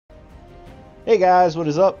Hey guys, what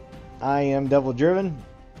is up? I am Devil Driven.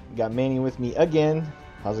 Got Manny with me again.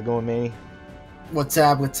 How's it going, Manny? What's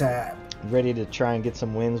up? What's up? Ready to try and get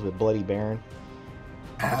some wins with Bloody Baron?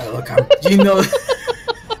 Look,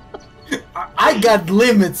 I got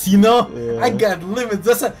limits, you know. Yeah. I got limits.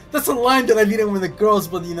 That's a line that I didn't with the girls,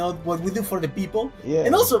 but you know what we do for the people. Yeah.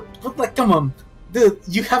 And also, but like, come on, dude,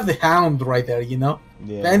 you have the hound right there, you know.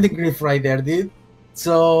 Yeah. And the griff right there, dude.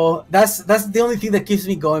 So that's the only thing that keeps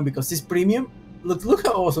me going because he's premium. Look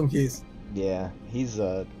how awesome he is. Yeah, he's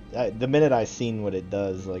the minute I seen what it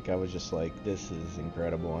does, like I was just like, this is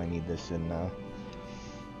incredible. I need this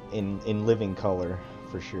in living color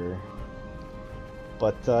for sure.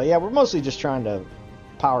 But yeah, we're mostly just trying to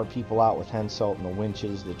power people out with Henselt and the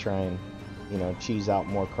winches to try and, you know, cheese out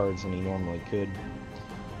more cards than he normally could,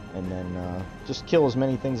 and then just kill as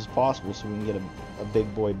many things as possible so we can get a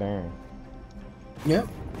big boy Baron. Yep.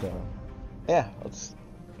 So yeah, let's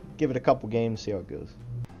give it a couple games, see how it goes.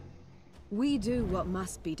 We do what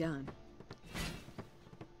must be done.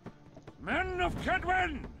 Men of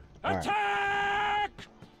Gwent, attack! Right.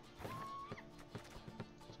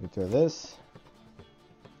 So we throw this,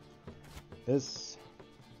 and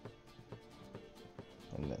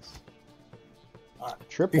this.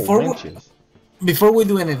 Triple winches. Before we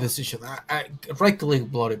do any decision, I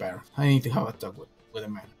right-click Bloody Baron. I need to have a talk with a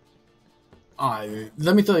man.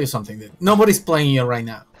 Let me tell you something, dude. Nobody's playing you right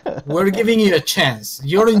now. We're giving you a chance.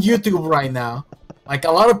 You're on YouTube right now. Like,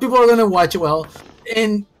 a lot of people are gonna watch it, well,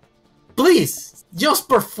 and please, just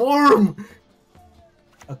perform.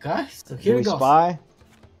 Okay, so here we go. Spy?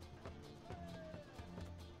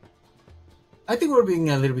 I think we're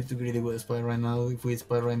being a little bit too greedy with spy right now. If we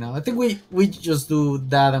spy right now, I think we just do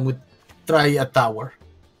that and we try a tower.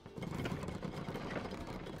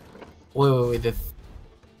 Wait.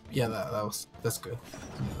 Yeah, that's good.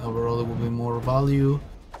 Overall, it will be more value.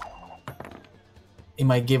 It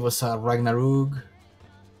might give us a Ragnarok.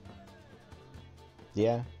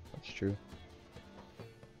 Yeah, that's true.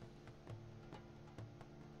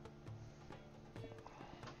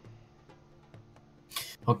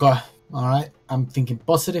 Okay, all right. I'm thinking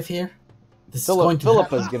positive here.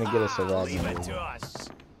 Philippa's gonna get us a Ragnarok.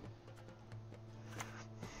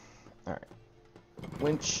 All right,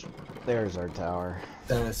 winch. There's our tower.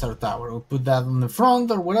 There's our tower. We'll put that on the front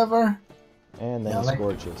or whatever. And then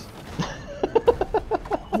scorches.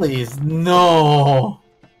 Please, no.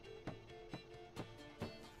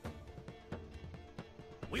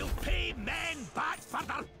 We'll pay men back for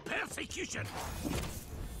their persecution.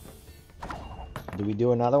 Do we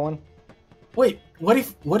do another one? Wait, what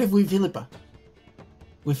if we Philippa?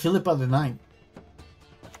 We Philippa the 9.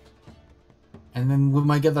 And then we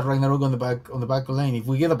might get the Ragnarok on the back lane. If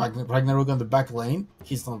we get a Ragnarok on the back lane,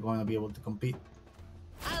 he's not going to be able to compete.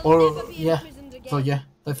 Or yeah, so yeah,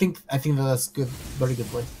 I think that's good, very good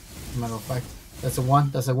play. As a matter of fact, that's a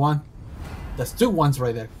 1. That's a 1. That's 2 1s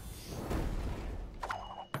right there.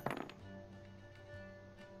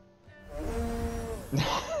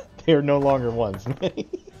 They are no longer ones.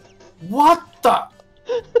 What the?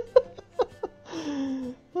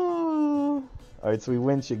 Alright, so we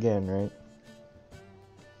winch again, right?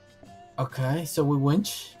 Okay, so we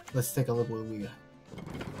winch. Let's take a look what we got.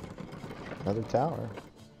 Another tower.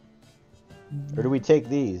 Or do we take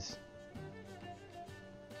these?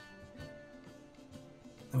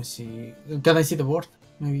 Let me see. Can I see the board?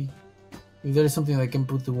 Maybe. If there is something I can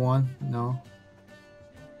put to 1, no.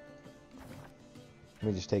 Let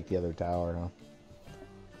me just take the other tower, huh?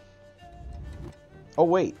 Oh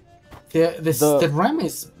wait. The ram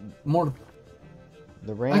is more.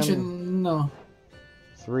 The ram. Actually, no.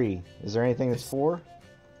 3. Is there anything that's 4?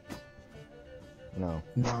 No.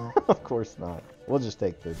 No. Of course not. We'll just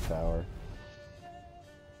take the tower.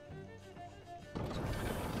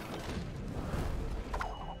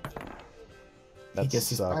 That He gets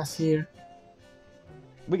his sucks. pass here.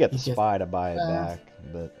 We got the spy to buy it back,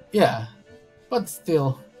 but yeah, but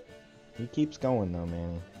still, he keeps going though,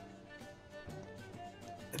 man.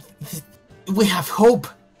 we have hope.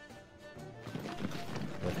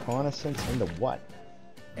 Reconnaissance into what?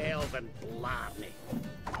 Elven blarney.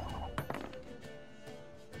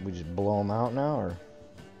 We just blow them out now, or?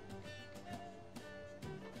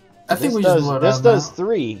 I think we does, just blow it this out does now.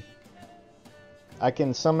 3. I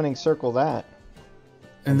can summoning circle that.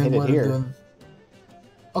 And then hit what it here. doing?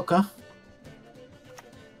 Okay.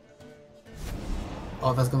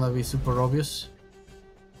 Oh, that's gonna be super obvious.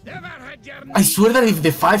 I swear that if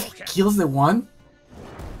the 5 kills the 1.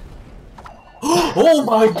 Oh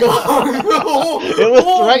my god! It was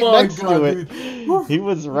right next to it. He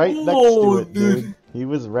was right next to it, dude. dude. He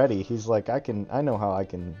was ready. He's like, I know how I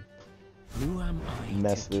can Who am I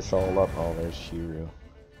mess to this all up. Oh, there's Shiru.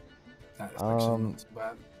 That's actually not too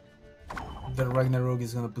bad. The Ragnarok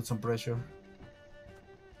is gonna put some pressure.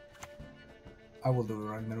 I will do the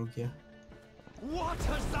Ragnarok, yeah. What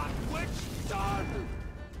has that witch done?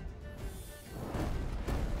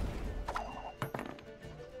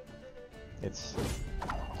 It's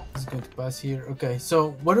going to pass here. Okay,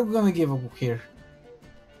 so what are we gonna give up here?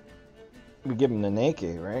 we give him the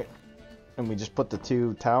naked, right? And we just put the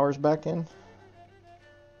 2 towers back in.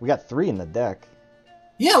 We got 3 in the deck.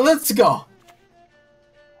 Yeah, let's go.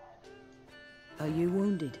 Are you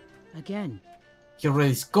wounded? Again? You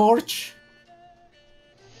ready, Scorch?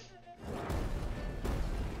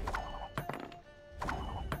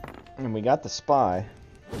 And we got the spy.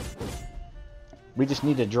 We just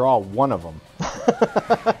need to draw one of them.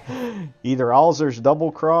 Either Alzur's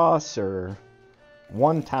double cross or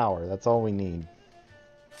 1 tower. That's all we need.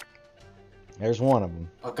 There's one of them.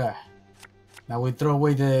 Okay. Now we throw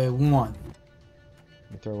away the 1.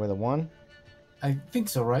 You throw away the 1? I think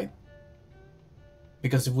so, right?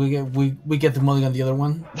 Because if we get to mulligan the other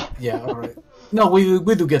one. Yeah, alright. No, we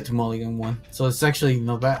do get to mulligan 1. So it's actually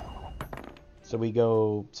not bad. So we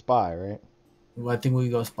go spy, right? I think we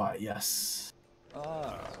go spy, yes.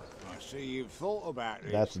 Ah, I see you've thought about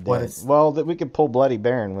this. That's What dead. is- Well, we could pull Bloody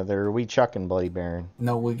Baron with it, or we chucking Bloody Baron.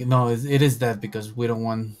 No, it is that because we don't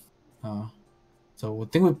want. So I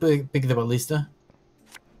think we pick the ballista.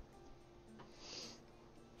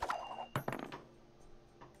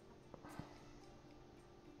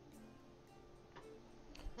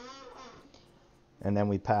 And then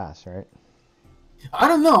we pass, right? I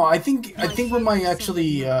don't know. I think we might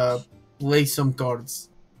actually play some cards.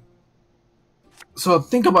 So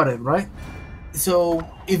think about it, right? So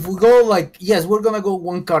if we go like, yes, we're gonna go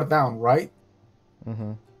 1 card down, right?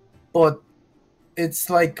 Mm-hmm. But it's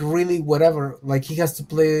like really whatever. Like he has to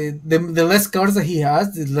play the less cards that he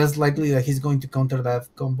has, the less likely that he's going to counter that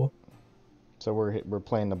combo. So we're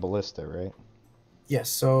playing the ballista, right? Yes.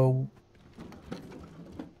 So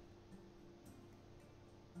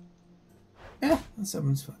yeah, that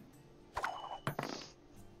sounds fine.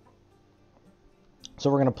 So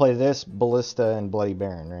we're gonna play this ballista and Bloody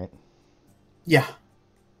Baron, right? Yeah,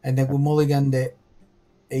 and then we mulligan the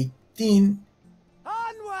 18.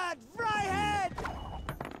 Onward, Fryhead!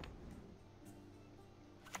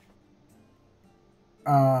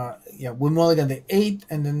 Yeah, we mulligan the 8,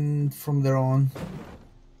 and then from there on.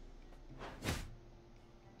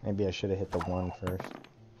 Maybe I should have hit the 1 first.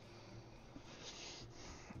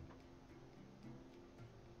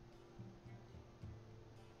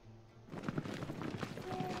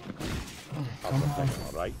 All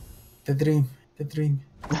right. The dream.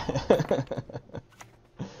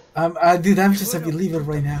 Dude, I'm just a believer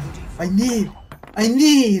right now. I need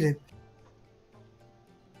it.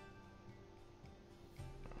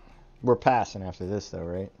 We're passing after this, though,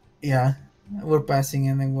 right? Yeah, we're passing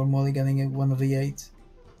and then we're mulliganing at 1 of the 8s.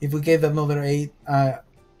 If we get another 8, I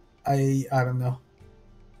don't know.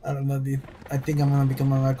 I don't know, dude. I think I'm gonna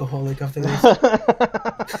become an alcoholic after this.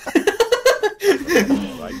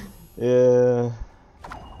 Right. Yeah.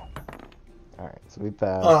 Alright, so we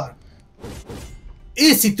pass.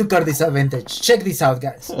 Easy to card disadvantage. Check this out,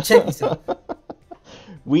 guys. Check this out.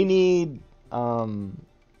 We need, Oh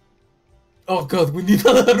god, we need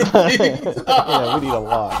a lot of things. yeah, we need a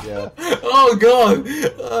lot, yeah. Oh god.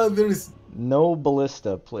 There's... No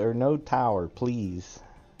ballista, or no tower, please.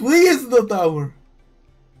 Please, the tower.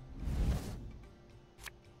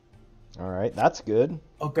 Alright, that's good.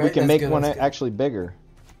 Okay, We can that's make good, one that's good. actually bigger.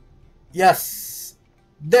 Yes.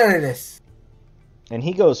 There it is. And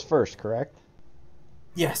he goes first, correct?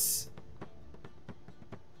 Yes.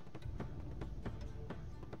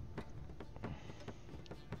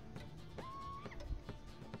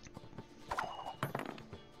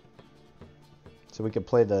 So we could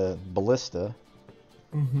play the ballista.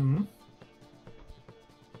 Mm-hmm.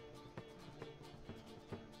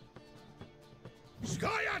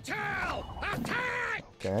 Scoia'tael! Attack!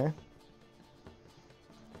 Okay.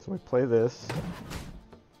 So we play this.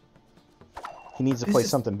 He needs to This play is-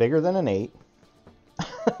 something bigger than an 8.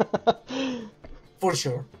 For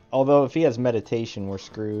sure. Although if he has meditation, we're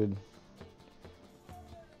screwed.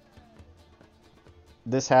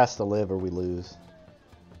 This has to live or we lose.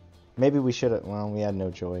 Maybe we should have... Well, we had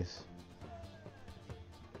no choice.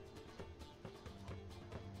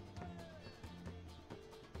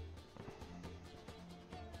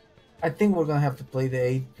 I think we're gonna have to play the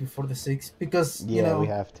 8 before the 6 because Yeah, you know we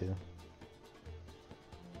have to.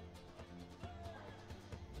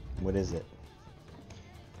 What is it?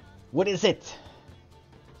 What is it?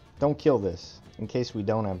 Don't kill this, in case we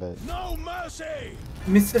don't have it. No mercy!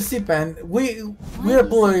 Mr. Sipan, we're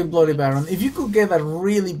bloody Baron. If you could get a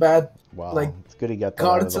really bad, Wow, like, it's good he got that out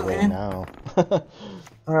of cards the way in. now.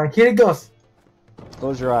 Alright, here it goes.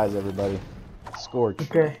 Close your eyes, everybody. Scorch.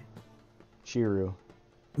 Okay. Shiru.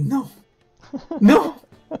 No. No!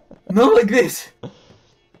 Not like this!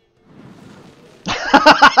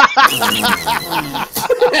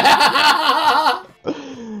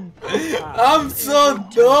 I'm so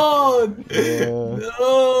done! Yeah.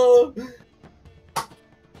 No!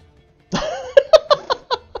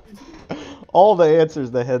 All the answers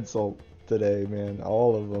to Henselt today, man.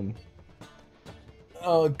 All of them.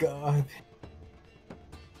 Oh god.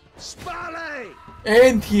 Spally!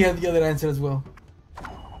 And he had the other answer as well.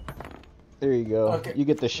 There you go. Okay. You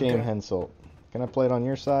get the shame, Okay. Henselt. Can I play it on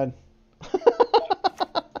your side?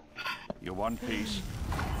 You want peace?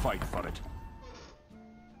 Fight for it.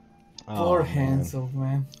 Poor Oh, man. Henselt,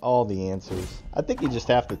 man. All the answers. I think you just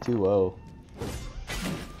have to 2-0.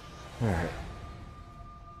 Alright.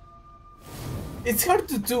 It's hard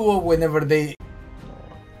to do whenever they...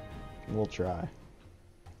 We'll try.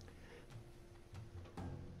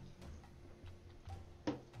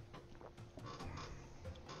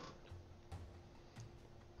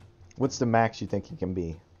 What's the max you think you can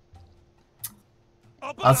be?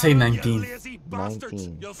 I'll say You 19. lazy bastards.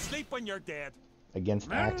 19. You'll sleep when you're dead. Against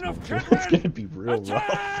Man Axeman. of It's gonna be real rough.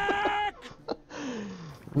 Attack!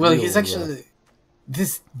 Well, Real he's actually...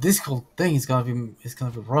 This whole thing is gonna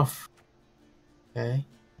be rough. Okay?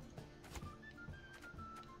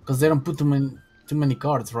 Because they don't put too many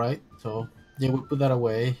cards, right? So, yeah, we put that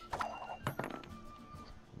away.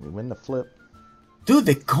 We win the flip. Dude,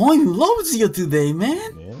 the coin loves you today,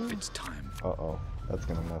 man! Yeah. It's time. Uh-oh. That's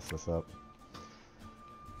gonna mess us up.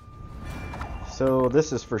 So,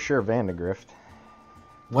 this is for sure Vandegrift.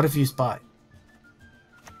 What if you spy?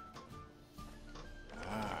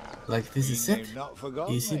 Like, this is it?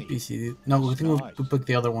 Easy peasy, dude. No, I think we'll pick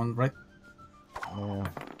the other one, right? Yeah.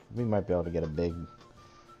 We might be able to get a big...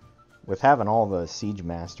 With having all the Siege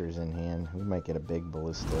Masters in hand, we might get a big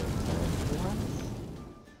ballista.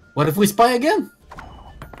 What if we spy again?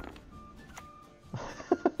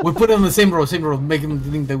 We put it on the same row, make them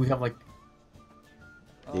think that we have, like...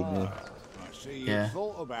 Igni. I see you Yeah.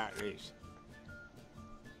 thought about this.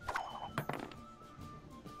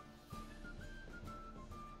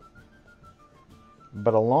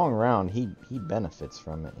 But a long round, he benefits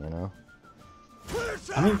from it, you know?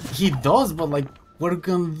 I mean, he does, but, like, we're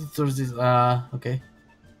gonna do towards this... okay.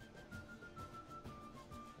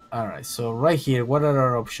 Alright, so right here, what are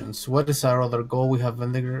our options? What is our other goal? We have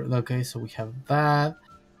Vinegar. Okay, so we have that.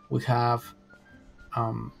 We have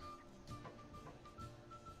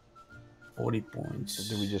 40 points.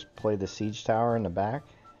 Do we just play the Siege Tower in the back?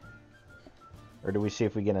 Or do we see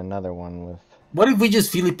if we get another one with... What if we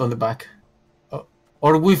just Philip on the back?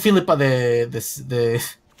 Or we Philip at the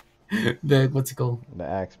what's it called? The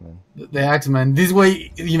Axeman? The Axeman. This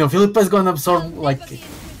way, you know, Philip is gonna absorb, like,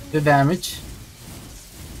 the damage.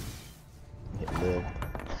 It lived.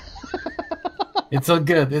 It's so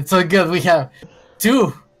good. It's so good. We have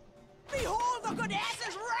 2. Behold the good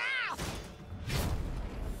ass's wrath!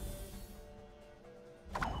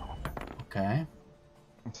 Okay.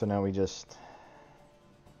 So now we just...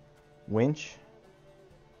 winch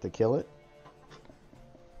to kill it?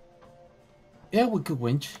 Yeah, we could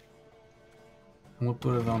winch. And we'll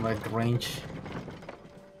put it on, like, range.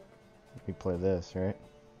 We play this, right?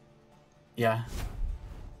 Yeah.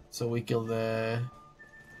 So we kill the...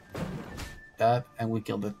 that, and we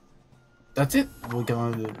kill the... That's it. We can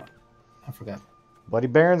only do one. I forgot. Bloody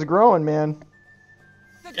Baron's growing, man.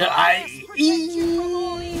 I...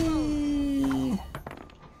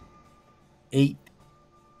 8.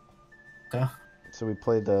 Okay. So we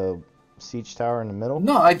played the Siege Tower in the middle?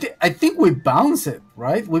 No, I think we bounce it,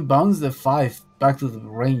 right? We bounce the 5 back to the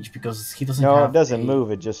range because he doesn't have... No, it doesn't a-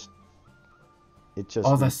 move. It just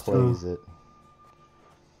Oh, that's replays true. it.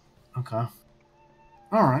 Okay.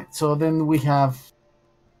 Alright, so then we have...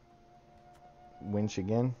 Winch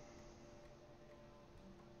again.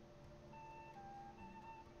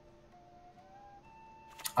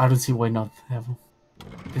 I don't see why not have him.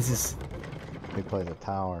 This is... We play the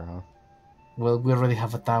tower, huh? Well, we already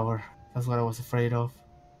have a tower. That's what I was afraid of.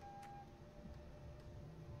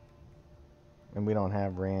 And we don't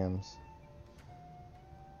have rams.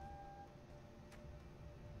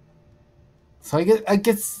 So I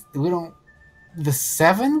guess we don't... The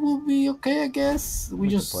 7 will be okay, I guess. We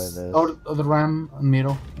could just... play this. Or the ram in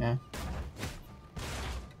middle, yeah.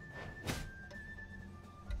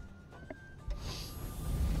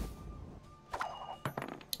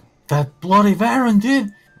 That bloody Baron,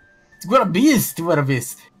 dude! What a beast! What a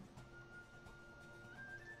beast!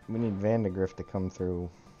 We need Vandegrift to come through.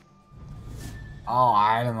 Oh,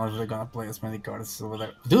 I don't know if they're gonna play as many cards over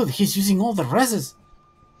there. Dude, he's using all the reses!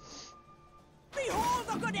 Behold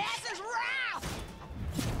the goddess's wrath!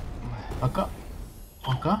 Okay.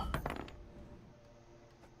 Okay.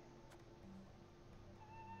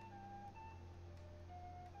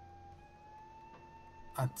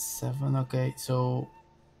 At 7, okay, so...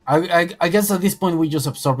 I guess at this point we're just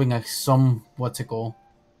absorbing like some... What's it called?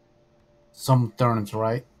 Some turns,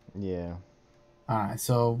 right? Yeah. Alright,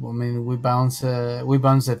 so, I mean, we bounce a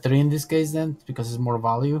 3 in this case then, because it's more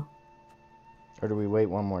value. Or do we wait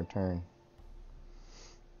one more turn?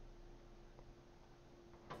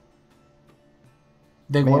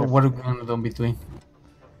 Then Man, what are we gonna do in between?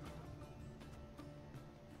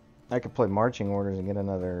 I could play marching orders and get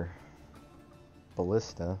another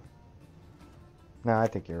ballista. No, I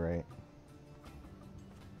think you're right.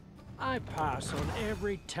 I pass on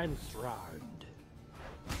every 10th round.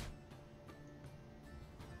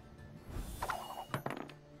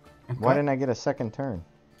 Why didn't I get a second turn?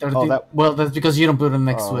 30, Oh, that... Well, that's because you don't put it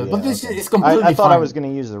next to it. yeah, But this okay. is completely I thought fine. I was going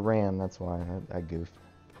to use the ram, that's why I goofed.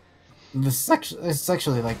 It's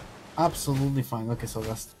actually like absolutely fine. Okay, so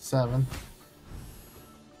that's 7.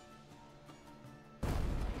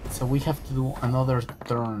 So we have to do another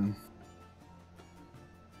turn.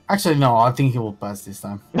 Actually, no, I think he will pass this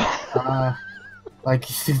time. Like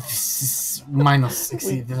this is minus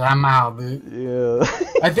 60. I'm out, dude. Yeah.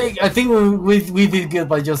 I think we did good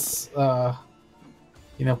by just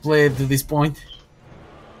you know, play it to this point.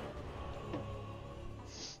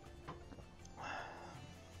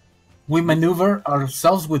 We maneuver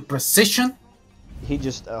ourselves with precision. He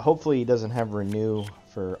just, hopefully he doesn't have renew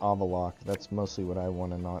for Avalok. That's mostly what I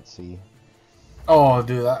want to not see. Oh,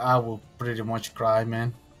 dude, I will pretty much cry,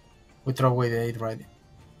 man. We throw away the 8, right?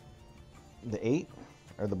 The 8?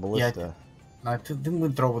 Or the ballista? Yeah, I think we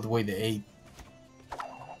throw away the 8.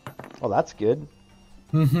 Oh, that's good.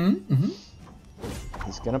 Mm-hmm.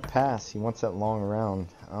 He's gonna pass. He wants that long round.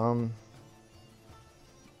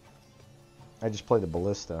 I just played the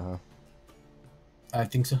ballista, huh? I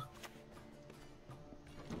think so.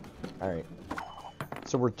 Alright.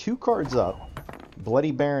 So we're 2 cards up.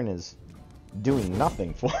 Bloody Baron is doing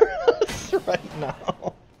nothing for us right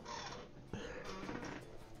now.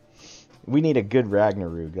 We need a good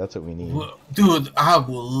Ragnarok. That's what we need. Dude, I would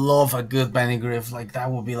love a good Vanigriff. Like, that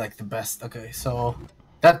would be like the best. Okay, so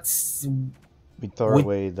that's... We throw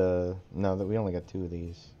away the... No, that we only got 2 of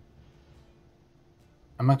these.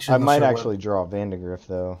 I'm actually I not might sure actually draw Vandegrift,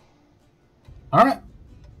 though. Alright.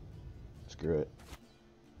 Screw it.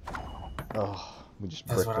 Oh, we just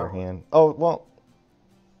That's bricked what our hand. Oh, well.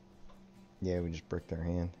 Yeah, we just bricked our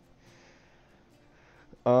hand.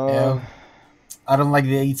 Yeah. I don't like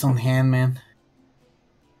the 8s on hand, man.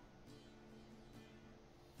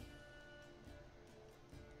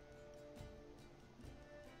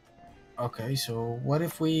 Okay, so what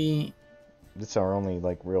if we... This is our only,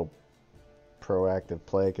 like, real proactive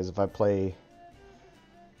play, because if I play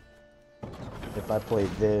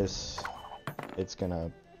this, it's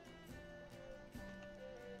gonna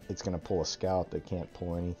pull a scout that can't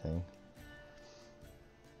pull anything.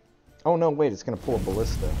 Oh no, wait, it's gonna pull a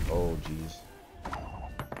ballista. Oh jeez.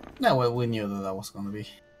 No, well, we knew that was gonna be.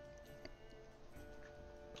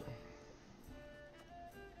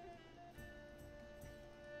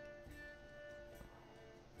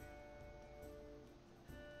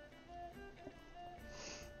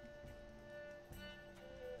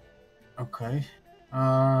 Okay.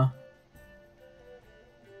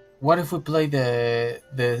 What if we play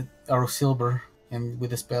our silver and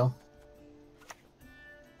with the spell?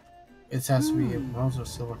 It has to be a bronze or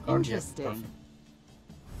silver card. Interesting.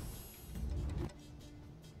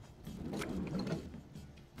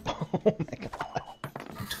 Yeah, perfect.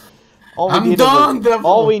 Oh my god.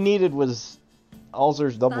 All we needed was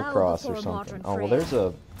Alzur's double Bow cross or before something. modern Oh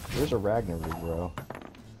well, there's a Ragnarok, bro.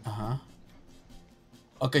 Uh-huh.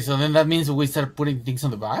 Okay, so then that means we start putting things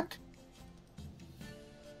on the back?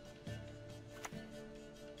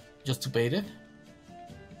 Just to bait it?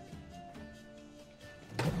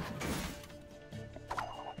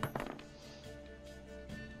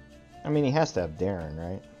 I mean, he has to have Darren,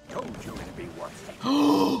 right? Told you it'd be worth it.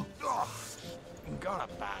 Oh! Got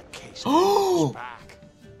a bad case Oh! of his back.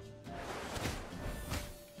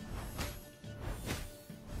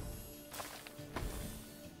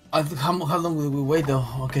 How long will we wait though?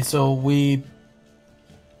 Okay, so we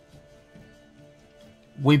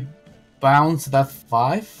bounce that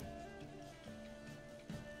 5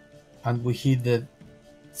 and we hit the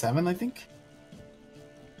 7, I think.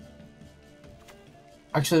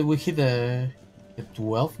 Actually, we hit the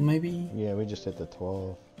 12 maybe. Yeah, we just hit the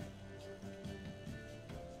 12.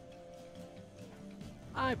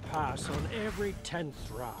 I pass on every 10th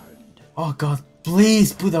round. Oh god,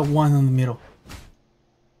 please put that one in the middle.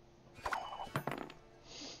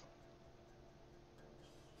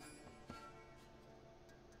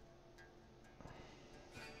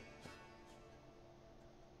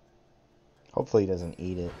 Hopefully he doesn't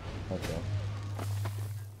eat it. Okay.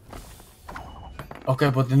 Okay,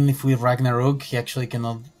 but then if we Ragnarok, he actually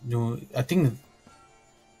cannot do. I think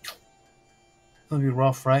it's gonna be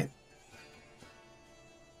rough, right?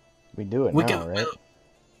 We do it We now, can. right?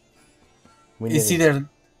 We It's need it. either.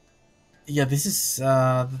 Yeah, this is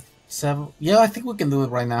 7. Yeah, I think we can do it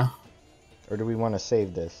right now. Or do we want to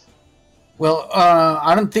save this? Well,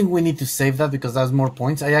 I don't think we need to save that because that's more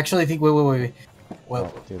points. I actually think. Wait.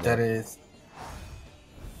 Well, Oh, do that that. is.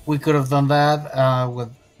 We could have done that.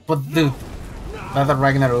 But dude, that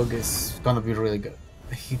Ragnarok is gonna be really good.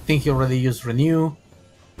 I think he already used Renew.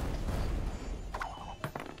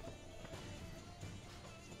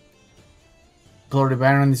 Glory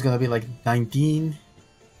Baron is gonna be like 19.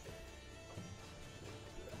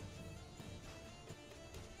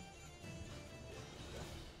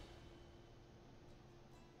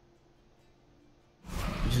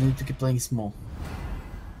 You just need to keep playing small.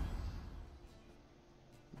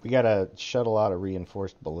 We gotta shuttle out a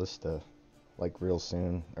reinforced ballista, like real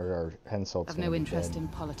soon, or our Henselt's I've gonna no be interest dead. in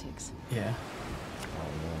politics. Yeah. Oh,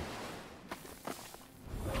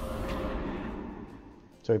 no.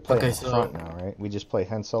 So we play Okay, in the so- front now, right? We just play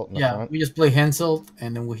Henselt in the Yeah, front? we just play Henselt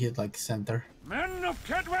and then we hit like center. Men of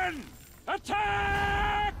Kedwen,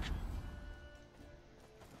 attack!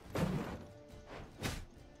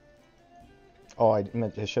 Oh, I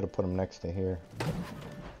should have put him next to here.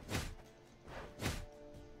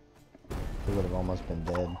 He would have almost been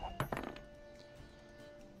dead.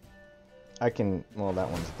 Well, that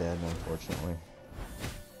one's dead, unfortunately.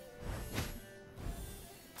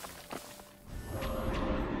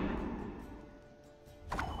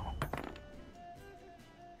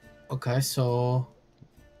 Okay, so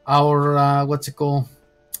our what's it called?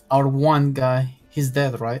 Our one guy, he's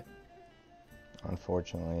dead, right?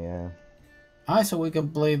 Unfortunately, yeah. Alright, so we can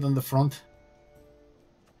play it on the front.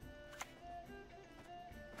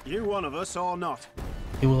 You one of us or not?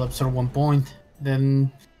 He will absorb 1 point.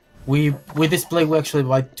 Then we display we actually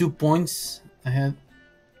by 2 points ahead.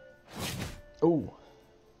 Ooh.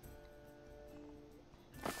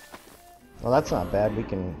 Well, that's not bad. We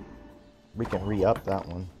can re-up that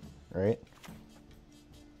one, right?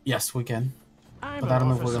 Yes, we can. I'm But I an don't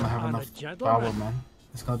know if we're officer gonna have and a enough gentleman. power, man.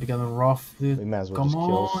 It's gonna be kind of rough, dude. We might as well Come just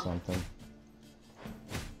kill on. something.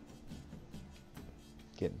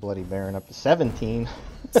 Get Bloody Baron up to 17.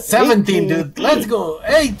 17, 18. dude. Let's go.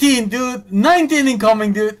 18, dude. 19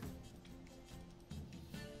 incoming, dude.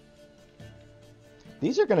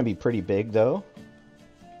 These are going to be pretty big, though.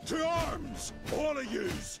 To arms, all of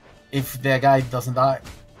yous! If the guy doesn't die.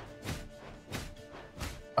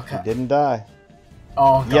 He Okay. didn't die.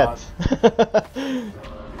 Oh, God. Yet.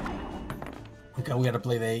 Okay, we gotta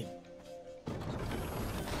play the 8.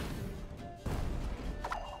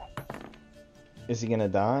 Is he going to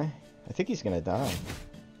die? I think he's going to die.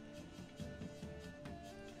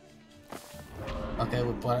 Okay,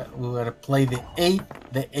 we gotta play the 8,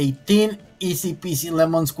 the 18. Easy peasy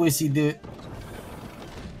lemon squeezy, dude.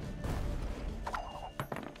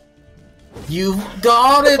 You've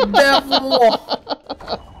got it, devil!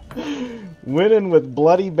 Winning with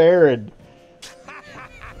Bloody Baron.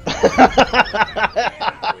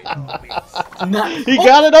 He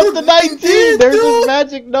got it up to 19! did, There's dude. his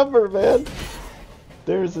magic number, man.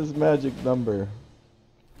 There's his magic number.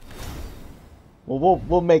 Well,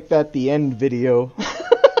 we'll make that the end video.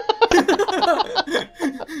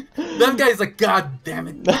 That guy's like, God damn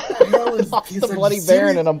it. Off the Bloody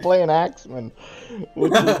Baron and I'm playing Axeman.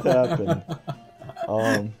 What just happened?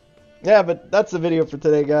 Yeah, but that's the video for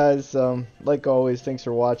today, guys. Like always, thanks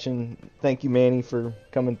for watching. Thank you, Manny, for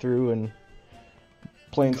coming through and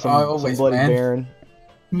playing some Always, Bloody man. Baron.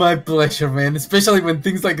 My pleasure, man. Especially when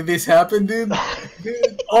things like this happen, dude.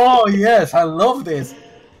 Dude. Oh, yes. I love this.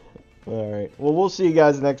 Alright. Well, we'll see you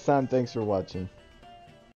guys next time. Thanks for watching.